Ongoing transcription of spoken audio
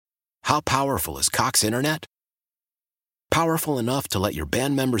How powerful is Cox Internet? Powerful enough to let your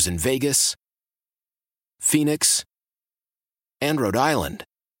band members in Vegas, Phoenix, and Rhode Island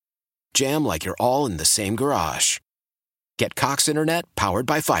jam like you're all in the same garage. Get Cox Internet powered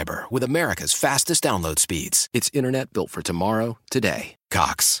by fiber with America's fastest download speeds. It's internet built for tomorrow, today.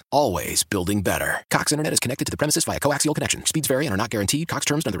 Cox, always building better. Cox Internet is connected to the premises via coaxial connection. Speeds vary and are not guaranteed. Cox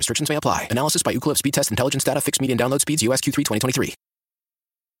terms and other restrictions may apply. Analysis by Ookla Speed Test Intelligence Data. Fixed median download speeds. US Q3 2023.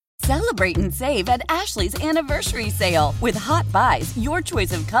 Celebrate and save at Ashley's Anniversary Sale. With Hot Buys, your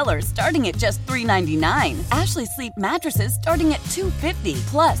choice of colors starting at just $3.99. Ashley Sleep mattresses starting at $2.50.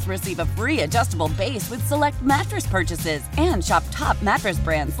 Plus, receive a free adjustable base with select mattress purchases. And shop top mattress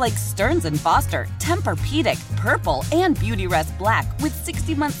brands like Stearns & Foster, Tempur-Pedic, Purple, and Beautyrest Black with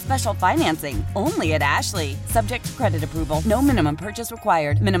 60-month special financing. Only at Ashley. Subject to credit approval. No minimum purchase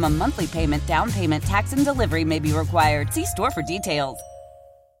required. Minimum monthly payment, down payment, tax, and delivery may be required. See store for details.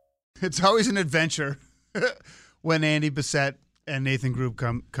 It's always an adventure when Andy Bessette and Nathan Grube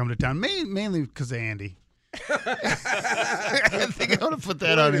come to town, mainly because of Andy. I think I want to put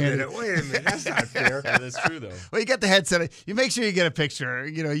that on Andy. Wait a minute. That's not fair. Yeah, that's true, though. Well, you got the headset. You make sure you get a picture.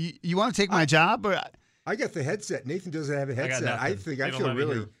 You know, you want to take my job? Or I got the headset. Nathan doesn't have a headset. I think I feel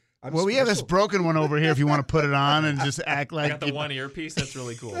really... Well, we have this broken one over here if you want to put it on and just act like... I got the one earpiece. That's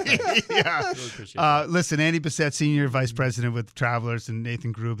really cool. Yeah. Really appreciate that. Listen, Andy Bessette, Senior Vice President with Travelers, and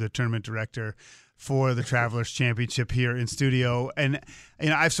Nathan Grube, the Tournament Director for the Travelers Championship here in studio. And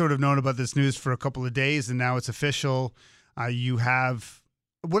I've sort of known about this news for a couple of days, and now it's official. You have...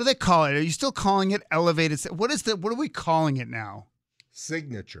 What do they call it? Are you still calling it elevated? What are we calling it now?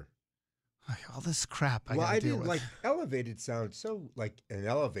 Signature. All this crap I deal didn't with. like elevated sounds so like an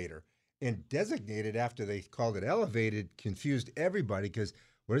elevator, and designated after they called it elevated confused everybody because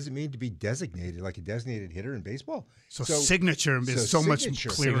what does it mean to be designated, like a designated hitter in baseball? So signature is so much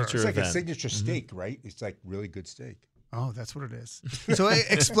clearer. It's like a signature steak, right? It's like really good steak. Oh, that's what it is. So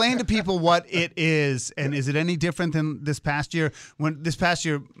explain to people what it is, and is it any different than this past year? This past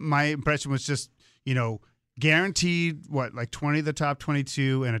year, my impression was just, guaranteed, like 20 of the top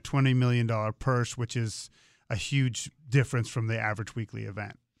 22 and a $20 million purse, which is a huge difference from the average weekly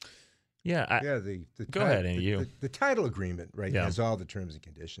event. Yeah. Go ahead, Andy. The title agreement, right, has all the terms and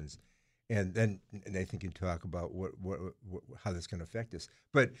conditions. And then Nathan can talk about how that's going to affect us.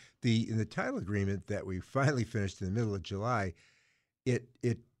 But in the title agreement that we finally finished in the middle of July, it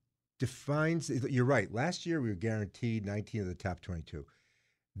defines, you're right, last year we were guaranteed 19 of the top 22.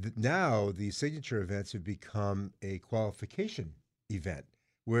 Now the signature events have become a qualification event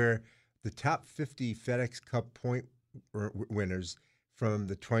where the top 50 FedEx Cup point winners from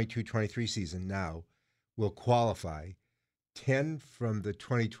the 22-23 season now will qualify. 10 from the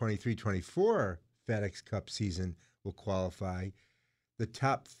 2023-24 FedEx Cup season will qualify. The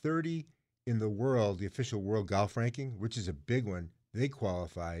top 30 in the world, the official world golf ranking, which is a big one, they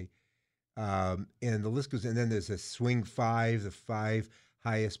qualify. And the list goes, and then there's a swing 5, the 5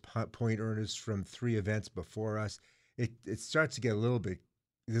 highest point earners from 3 events before us. It starts to get a little bit,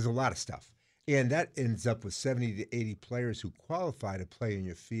 there's a lot of stuff. And that ends up with 70 to 80 players who qualify to play in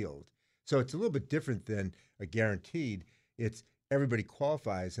your field. So it's a little bit different than a guaranteed. It's everybody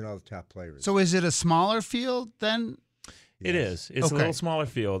qualifies and all the top players. So is it a smaller field then? It is. It's a little smaller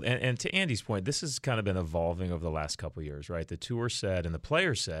field. And to Andy's point, this has kind of been evolving over the last couple of years, right? The tour said and the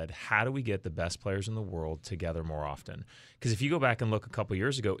players said, how do we get the best players in the world together more often? Because if you go back and look a couple of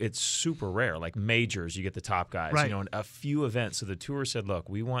years ago, it's super rare. Like majors, you get the top guys, right, in a few events. So the tour said, look,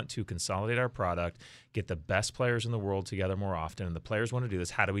 we want to consolidate our product, get the best players in the world together more often. And the players want to do this.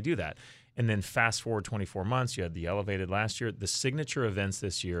 How do we do that? And then fast forward 24 months, you had the elevated last year. The signature events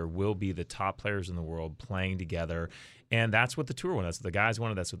this year will be the top players in the world playing together. And that's what the tour wanted. That's what the guys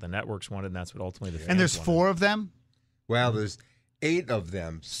wanted. That's what the networks wanted. And that's what ultimately the fans wanted. And there's 4 of them? Well, there's 8 of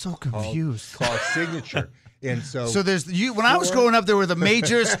them. So confused. Called signature. And so there's when I was growing up, there were the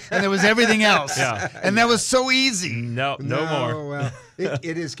majors and there was everything else. Yeah. And that was so easy. No more. Well,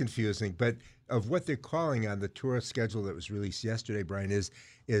 it is confusing. But of what they're calling on the tour schedule that was released yesterday, Brian, is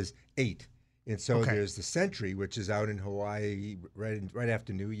 8. And so there's the Century, which is out in Hawaii right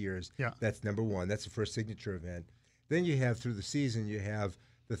after New Year's. Yeah. That's number 1. That's the first signature event. Then you have, through the season, you have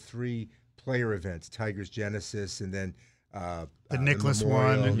the 3 player events, Tigers Genesis, and then the Nicklaus the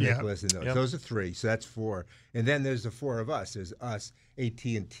Memorial, one. Nicklaus, and those are 3. So that's 4. And then there's the 4 of us. There's us,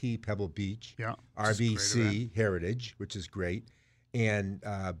 AT&T Pebble Beach, RBC Heritage, which is great, and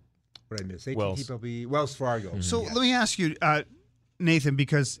what did I miss? AT&T Pebble Beach, Wells Fargo. Mm-hmm. So let me ask you, Nathan,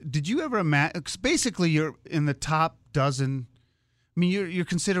 because did you ever imagine? Basically, you're in the top dozen. I mean, you're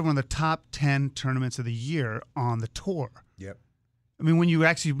considered one of the top 10 tournaments of the year on the tour. Yep. I mean, when you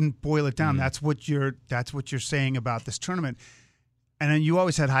actually boil it down, that's what you're saying about this tournament. And then you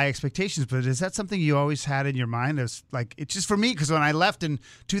always had high expectations, but is that something you always had in your mind? As like, it's just for me, because when I left in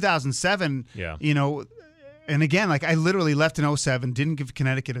 2007, you know, and again, like I literally left in 2007, didn't give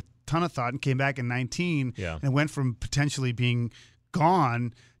Connecticut a ton of thought, and came back in 2019, and it went from potentially being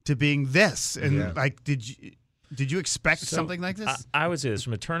gone to being this. And like, did you expect something like this? I would say this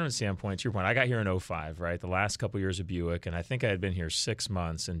from a tournament standpoint. To your point, I got here in 2005, right? The last couple of years of Buick, and I think I had been here 6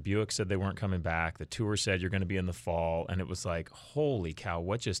 months, and Buick said they weren't coming back. The tour said you're going to be in the fall, and it was like, holy cow,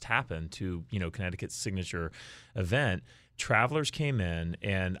 what just happened to, you know, Connecticut's signature event? Travelers came in,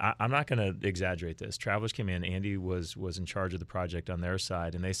 and I'm not going to exaggerate this. Travelers came in. Andy was in charge of the project on their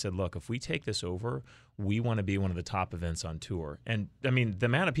side, and they said, look, if we take this over, we want to be one of the top events on tour. And, I mean, the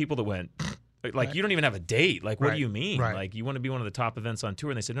amount of people that went – like, you don't even have a date. Like, what do you mean? Like, you want to be one of the top events on tour.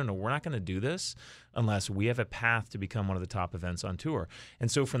 And they said, no, we're not going to do this unless we have a path to become one of the top events on tour.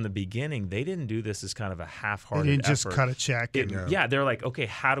 And so from the beginning, they didn't do this as kind of a half-hearted effort. They didn't just cut a check. Yeah, they're like, okay,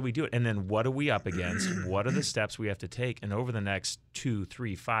 how do we do it? And then what are we up against? What are the steps we have to take? And over the next 2,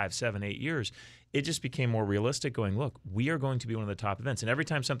 3, 5, 7, 8 years, it just became more realistic going, look, we are going to be one of the top events. And every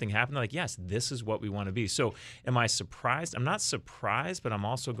time something happened, they're like, yes, this is what we want to be. So am I surprised? I'm not surprised, but I'm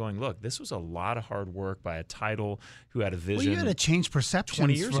also going, look, this was a lot of hard work by a title who had a vision. Well, you had to change perceptions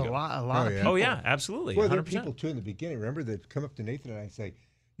 20 years for ago. a lot of people. Oh, yeah, absolutely. Well, there 100%. are people, too, in the beginning. Remember, that come up to Nathan and I say,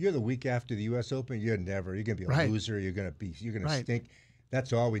 you're the week after the U.S. Open. You're going to be a loser. You're going to stink.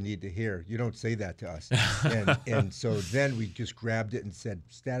 That's all we need to hear. You don't say that to us. And so then we just grabbed it and said,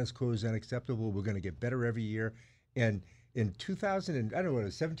 status quo is unacceptable. We're going to get better every year. And in 2000, and I don't know, it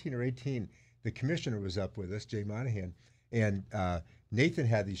was 17 or 18, the commissioner was up with us, Jay Monahan, and Nathan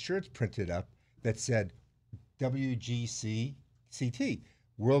had these shirts printed up that said WGCCT,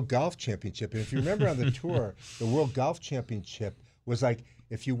 World Golf Championship. And if you remember on the tour, the World Golf Championship was like,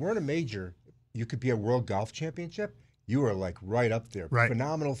 if you weren't a major, you could be a World Golf Championship. You were like right up there.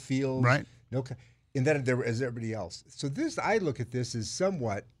 Phenomenal fields. No, and then there was everybody else. So this, I look at this as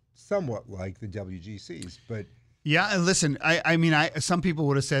somewhat like the WGCs, but yeah. And listen, I mean, some people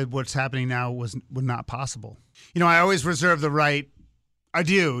would have said what's happening now would not possible. You know, I always reserve the right. I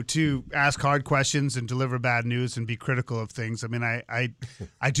do, to ask hard questions and deliver bad news and be critical of things. I mean, I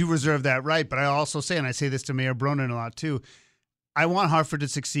do reserve that right, but I also say, and I say this to Mayor Bronin a lot too, I want Hartford to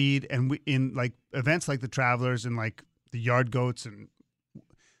succeed, and in like events like the Travelers and like the Yard Goats, and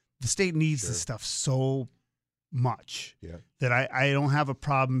the state needs this stuff so much that I don't have a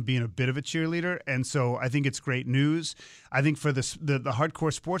problem being a bit of a cheerleader. And so I think it's great news. I think for the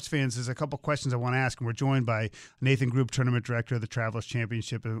hardcore sports fans, there's a couple questions I want to ask. And we're joined by Nathan Grube, Tournament Director of the Travelers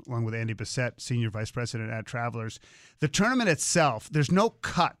Championship, along with Andy Bessette, Senior Vice President at Travelers. The tournament itself, there's no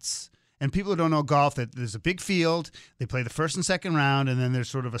cuts. And people who don't know golf, that there's a big field, they play the first and second round, and then there's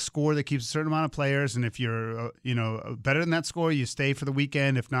sort of a score that keeps a certain amount of players. And if you're, better than that score, you stay for the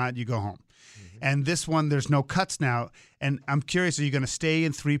weekend. If not, you go home. Mm-hmm. And this one, there's no cuts now. And I'm curious, are you going to stay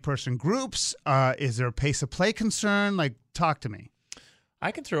in 3-person groups? Is there a pace of play concern? Like, talk to me.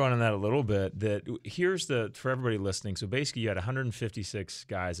 I can throw on that a little bit. That here's for everybody listening. So basically, you had 156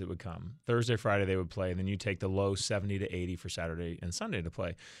 guys that would come Thursday, Friday. They would play, and then you take the low 70 to 80 for Saturday and Sunday to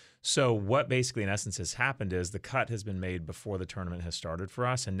play. So what basically, in essence, has happened is the cut has been made before the tournament has started for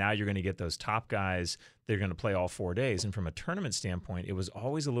us, and now you're going to get those top guys. They're going to play all 4 days. And from a tournament standpoint, it was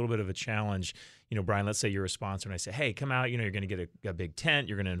always a little bit of a challenge. You know, Brian, let's say you're a sponsor, and I say, hey, come out. You know, you're going to get a big tent.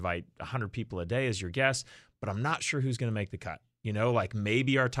 You're going to invite 100 people a day as your guests, but I'm not sure who's going to make the cut. You know, like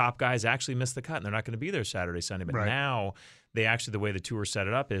maybe our top guys actually miss the cut, and they're not going to be there Saturday, Sunday. But now they actually, the way the tour set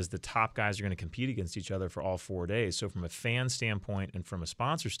it up is the top guys are going to compete against each other for all 4 days. So from a fan standpoint and from a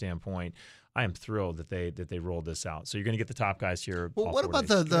sponsor standpoint, I am thrilled that they rolled this out. So you're going to get the top guys here. Well, what about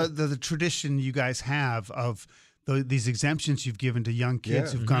the tradition you guys have of these exemptions you've given to young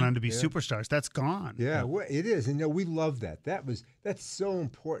kids who've gone on to be superstars? That's gone. Yeah, well, it is. And we love that. That's so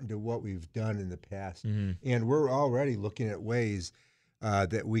important to what we've done in the past. Mm-hmm. And we're already looking at ways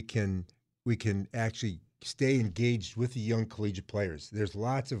that we can actually stay engaged with the young collegiate players. There's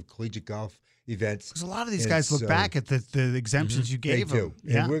lots of collegiate golf events. Because a lot of these guys look back at the exemptions you gave them.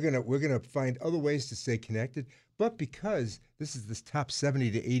 And we're gonna find other ways to stay connected. But because this is this top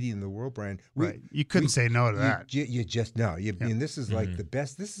 70 to 80 in the world, Brian, you couldn't say no to that. You just no. And this is like the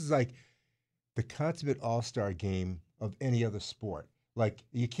best. This is like the consummate all-star game of any other sport. Like,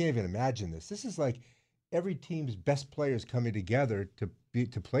 you can't even imagine this. This is like every team's best players coming together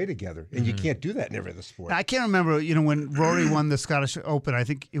to play together, and you can't do that in every other sport. I can't remember, when Rory won the Scottish Open. I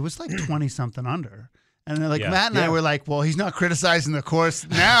think it was like 20 something under. And then, Matt and I were like, well, he's not criticizing the course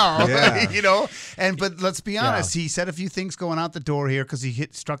now, But let's be honest, he said a few things going out the door here because he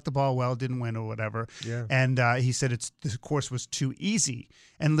struck the ball well, didn't win or whatever. Yeah. And he said the course was too easy.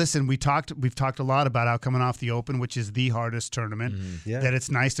 And listen, we've talked a lot about how coming off the Open, which is the hardest tournament, that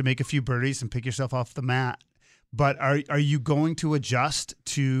it's nice to make a few birdies and pick yourself off the mat. But are you going to adjust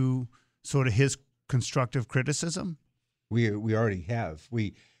to sort of his constructive criticism? We already have.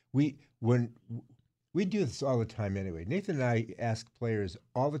 We do this all the time anyway. Nathan and I ask players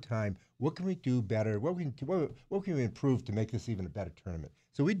all the time, what can we do better? What can we improve to make this even a better tournament?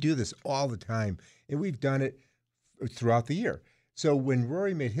 So we do this all the time, and we've done it throughout the year. So when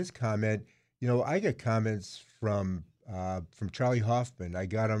Rory made his comment, I get comments from Charlie Hoffman. I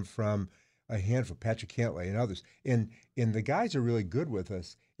got them from a handful, Patrick Cantlay and others. And the guys are really good with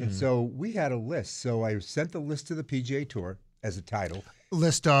us. And so we had a list. So I sent the list to the PGA Tour as a title.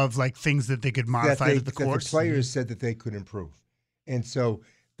 List of things that they could modify to the course. That the players said that they could improve. And so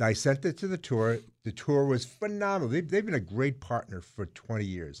I sent it to the tour. The tour was phenomenal. They've been a great partner for 20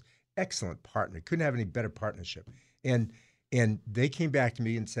 years. Excellent partner. Couldn't have any better partnership. And they came back to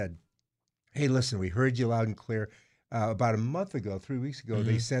me and said, hey, listen, we heard you loud and clear. About a month ago, 3 weeks ago,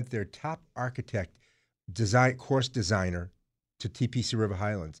 they sent their top architect, course designer to TPC River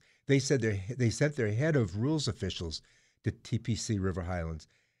Highlands. They said they sent their head of rules officials to TPC River Highlands.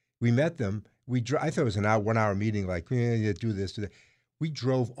 We met them. I thought it was a 1 hour meeting, do this, do that. We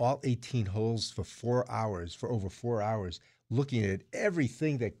drove all 18 holes for over 4 hours, looking at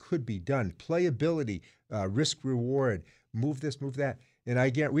everything that could be done, playability, risk reward, move this, move that. And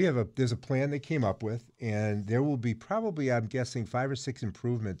there's a plan they came up with, and there will be probably, I'm guessing, 5 or 6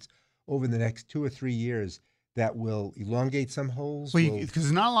 improvements over the next 2 or 3 years that will elongate some holes. Because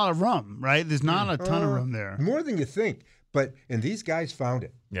there's not a lot of room, right? There's not a ton of room there. More than you think. And these guys found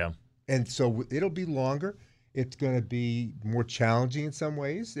it. Yeah. And so it'll be longer. It's going to be more challenging in some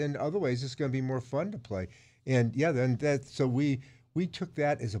ways. In other ways, it's going to be more fun to play. And so we took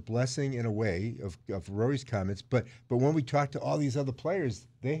that as a blessing in a way of Rory's comments. But when we talked to all these other players,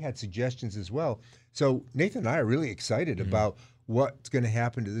 they had suggestions as well. So Nathan and I are really excited about what's going to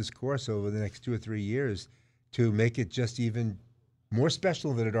happen to this course over the next 2 or 3 years to make it just even more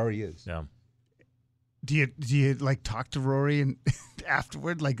special than it already is. Yeah. Do you talk to Rory and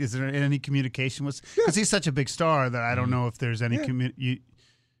afterward? Is there any communication with? Because he's such a big star that I don't know if there's any Patrick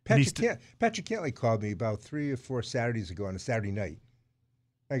Cantlay called me about 3 or 4 Saturdays ago on a Saturday night.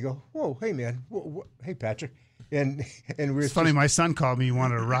 I go, whoa, hey man, hey Patrick, and we're. It's funny. My son called me. He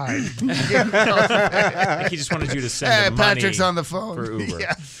wanted a ride. He just wanted you to send him money. Patrick's on the phone for Uber.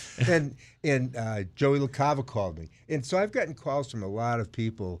 Yeah. And Joey LaCava called me, and so I've gotten calls from a lot of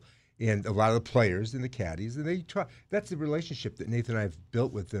people and a lot of the players and the caddies, and they try. That's the relationship that Nathan and I have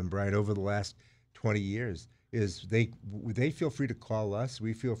built with them, Brian, over the last 20 years. Is they feel free to call us,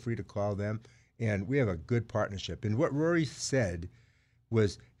 we feel free to call them, and we have a good partnership. And what Rory said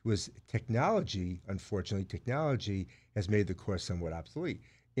was technology, unfortunately, technology has made the course somewhat obsolete.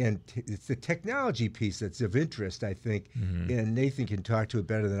 And it's the technology piece that's of interest, I think, and Nathan can talk to it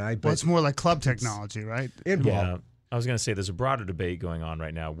better than I. But well, it's more like club technology, right? Yeah. I was going to say there's a broader debate going on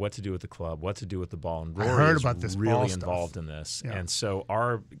right now, what to do with the club, what to do with the ball. And Rory I heard about this really ball involved stuff. in this. Yeah. And so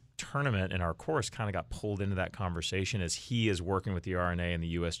our tournament and our course kind of got pulled into that conversation as he is working with the RNA and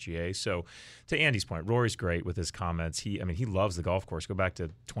the USGA. So to Andy's point, Rory's great with his comments. He loves the golf course. Go back to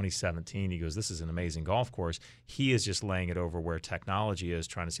 2017. He goes, this is an amazing golf course. He is just laying it over where technology is,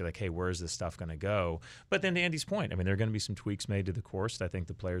 trying to say, hey, where's this stuff going to go? But then to Andy's point, there are going to be some tweaks made to the course that I think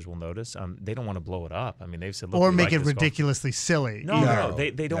the players will notice. They don't want to blow it up. They've said, look, or make it ridiculously silly. No,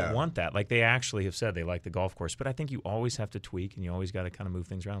 they don't want that. They actually have said they like the golf course. But I think you always have to tweak, and you always got to kind of move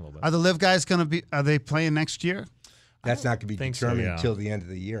things around a little bit. Are the LIV guys are they playing next year? That's not going to be determined until the end of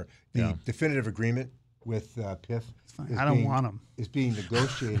the year. The definitive agreement with PIF is being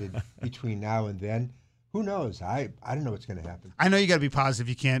negotiated between now and then. Who knows? I don't know what's going to happen. I know you got to be positive.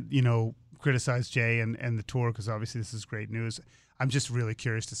 You can't, criticize Jay and the tour because obviously this is great news. I'm just really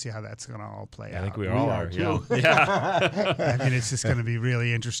curious to see how that's going to all play out. I think we all are too. Yeah. It's just going to be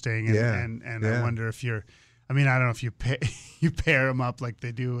really interesting. And I wonder if you're. I don't know if you pair them up like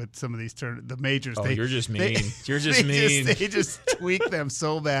they do at some of these the majors. Oh, you're just mean. You're just mean. They just tweak them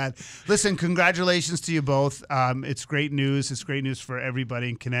so bad. Listen, congratulations to you both. It's great news. It's great news for everybody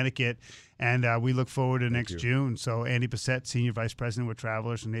in Connecticut. And we look forward to next June. So Andy Bessette, Senior Vice President with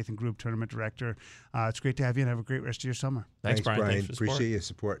Travelers, and Nathan Grube, Tournament Director. It's great to have you, and have a great rest of your summer. Thanks Brian. Thanks for Appreciate your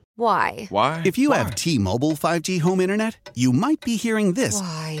support. Why? If you have T-Mobile 5G home internet, you might be hearing this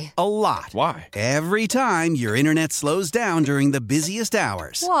a lot. Why? Every time your internet slows down during the busiest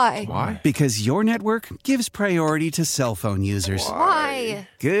hours. Why? Because your network gives priority to cell phone users. Why?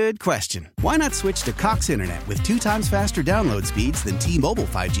 Good question. Why not switch to Cox Internet with 2 times faster download speeds than T-Mobile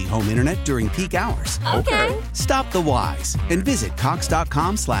 5G home internet during peak hours? Okay. Stop the whys and visit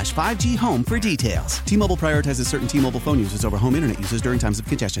cox.com/5G home for details. T-Mobile prioritizes certain T-Mobile phone users over home internet users during times of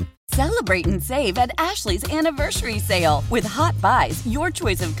congestion. Celebrate and save at Ashley's Anniversary Sale. With Hot Buys, your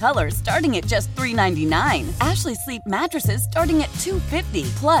choice of colors starting at just $3.99. Ashley Sleep mattresses starting at $2.50.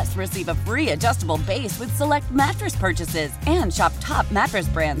 Plus, receive a free adjustable base with select mattress purchases. And shop top mattress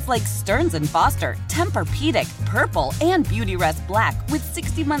brands like Stearns & Foster, Tempur-Pedic, Purple, and Beautyrest Black with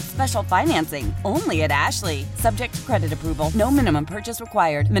 60-month special financing. Only at Ashley. Subject to credit approval. No minimum purchase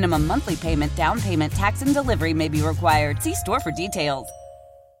required. Minimum monthly payment, down payment, tax, and delivery may be required. See store for details.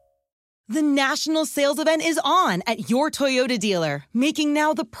 The national sales event is on at your Toyota dealer, making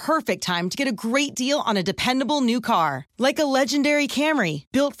now the perfect time to get a great deal on a dependable new car. Like a legendary Camry,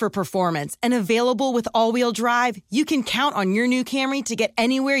 built for performance and available with all-wheel drive, you can count on your new Camry to get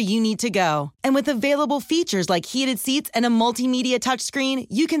anywhere you need to go. And with available features like heated seats and a multimedia touchscreen,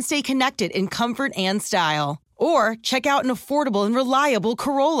 you can stay connected in comfort and style. Or check out an affordable and reliable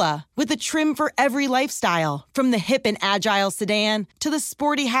Corolla with a trim for every lifestyle, from the hip and agile sedan to the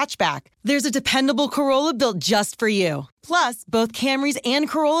sporty hatchback. There's a dependable Corolla built just for you. Plus, both Camrys and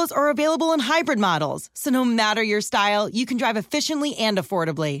Corollas are available in hybrid models, so no matter your style, you can drive efficiently and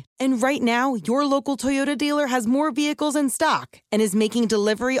affordably. And right now, your local Toyota dealer has more vehicles in stock and is making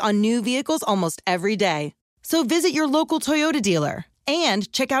delivery on new vehicles almost every day. So visit your local Toyota dealer.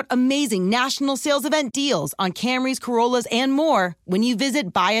 And check out amazing national sales event deals on Camrys, Corollas, and more when you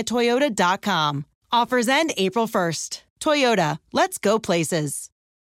visit buyatoyota.com. Offers end April 1st. Toyota, let's go places.